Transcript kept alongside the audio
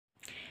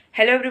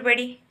Hello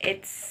everybody,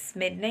 it's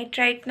midnight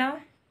right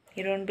now.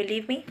 You don't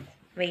believe me?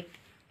 Wait.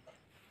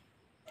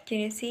 Can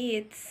you see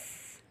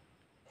it's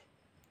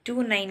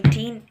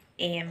 2:19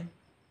 a.m.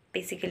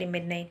 basically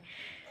midnight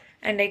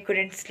and I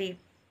couldn't sleep.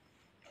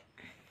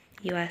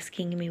 You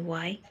asking me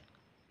why?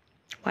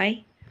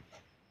 Why?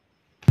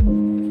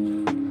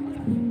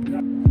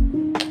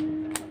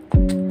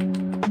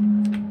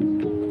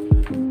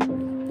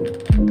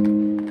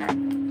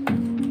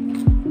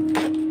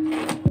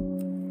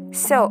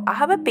 So, I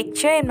have a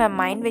picture in my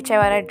mind which I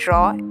want to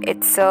draw.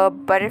 It's a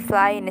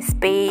butterfly in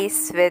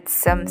space with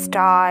some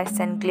stars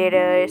and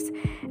glitters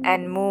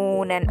and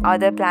moon and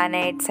other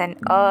planets and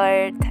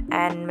earth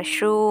and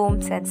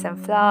mushrooms and some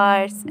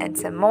flowers and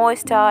some more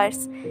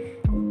stars.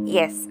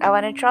 Yes, I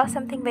want to draw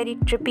something very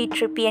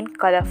trippy and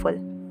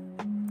colorful.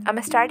 I'm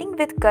starting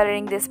with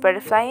coloring this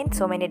butterfly in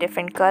so many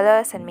different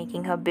colors and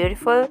making her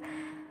beautiful.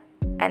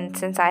 And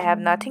since I have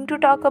nothing to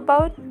talk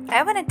about,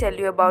 I want to tell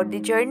you about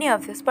the journey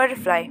of this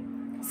butterfly.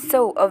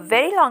 So, a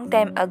very long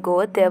time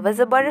ago, there was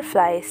a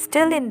butterfly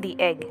still in the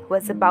egg,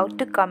 was about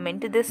to come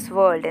into this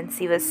world, and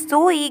she was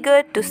so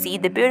eager to see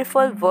the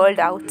beautiful world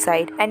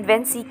outside. And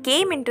when she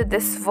came into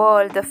this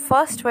world, the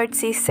first word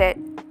she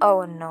said,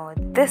 "Oh no,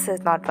 this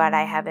is not what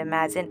I have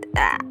imagined.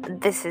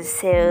 This is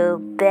so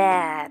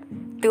bad."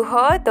 To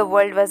her, the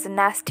world was a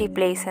nasty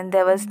place, and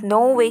there was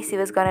no way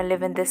she was gonna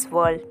live in this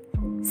world.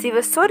 She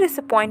was so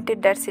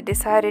disappointed that she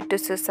decided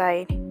to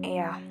suicide.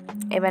 Yeah.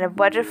 Even a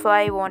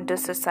butterfly wants to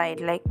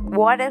suicide. Like,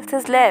 what else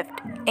is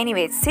left?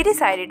 Anyways, she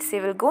decided she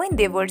will go in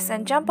the woods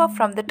and jump off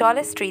from the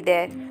tallest tree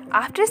there.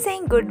 After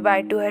saying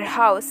goodbye to her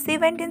house, she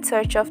went in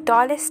search of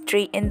tallest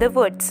tree in the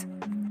woods.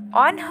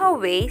 On her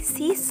way,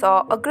 she saw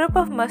a group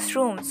of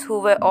mushrooms who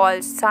were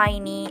all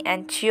shiny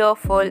and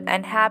cheerful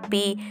and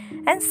happy,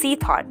 and she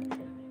thought,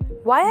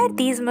 why are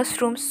these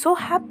mushrooms so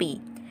happy?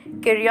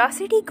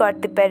 Curiosity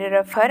got the better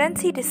of her and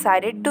she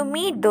decided to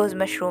meet those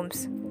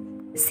mushrooms.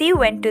 She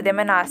went to them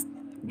and asked,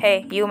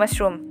 "Hey, you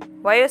mushroom,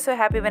 why are you so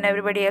happy when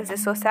everybody else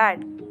is so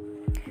sad?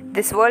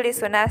 This world is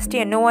so nasty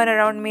and no one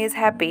around me is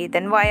happy.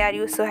 Then why are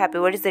you so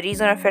happy? What is the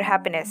reason of your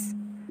happiness?"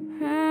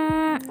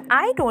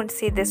 I don't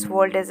see this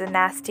world as a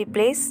nasty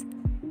place,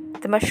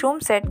 the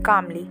mushroom said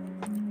calmly.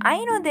 I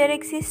know there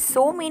exists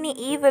so many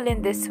evil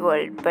in this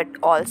world, but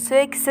also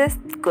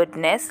exists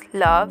goodness,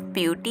 love,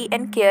 beauty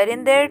and care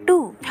in there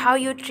too. How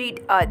you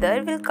treat other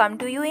will come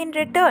to you in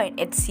return.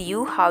 It's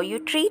you how you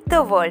treat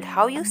the world,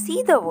 how you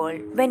see the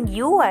world. When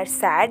you are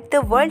sad,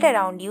 the world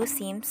around you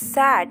seems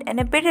sad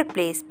and a bitter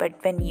place,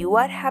 but when you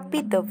are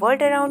happy, the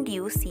world around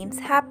you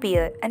seems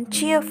happier and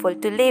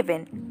cheerful to live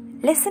in.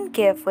 Listen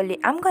carefully,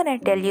 I'm gonna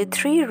tell you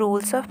 3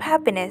 rules of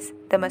happiness,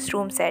 the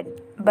mushroom said.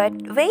 But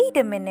wait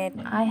a minute,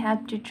 I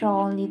have to draw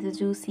only the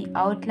juicy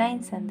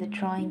outlines and the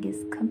drawing is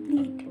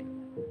complete.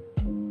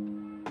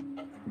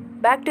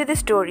 Back to the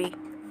story.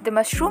 The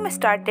mushroom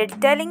started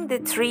telling the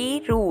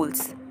 3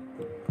 rules.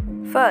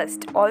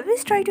 First,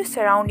 always try to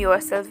surround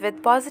yourself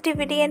with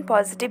positivity and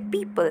positive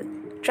people.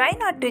 Try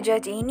not to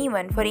judge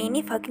anyone for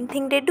any fucking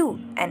thing they do.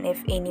 And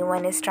if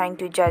anyone is trying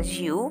to judge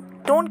you,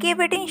 don't give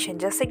attention,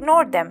 just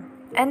ignore them.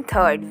 And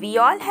third, we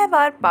all have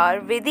our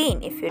power within.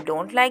 If you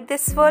don't like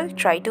this world,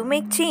 try to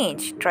make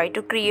change. Try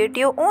to create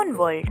your own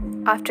world.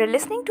 After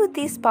listening to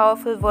these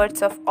powerful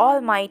words of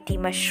Almighty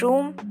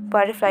Mushroom,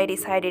 Butterfly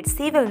decided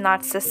she will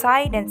not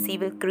suicide and she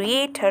will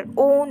create her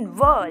own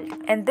world.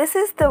 And this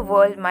is the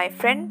world, my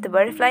friend, the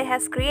butterfly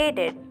has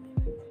created.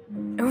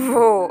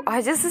 Whoa,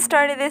 I just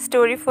started this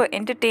story for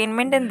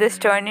entertainment and this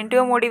turned into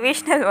a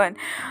motivational one.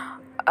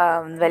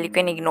 Well, you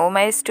can ignore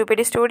my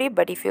stupid story,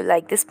 but if you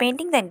like this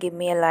painting, then give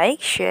me a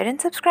like, share,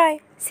 and subscribe.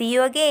 See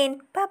you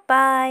again. Bye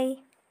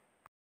bye.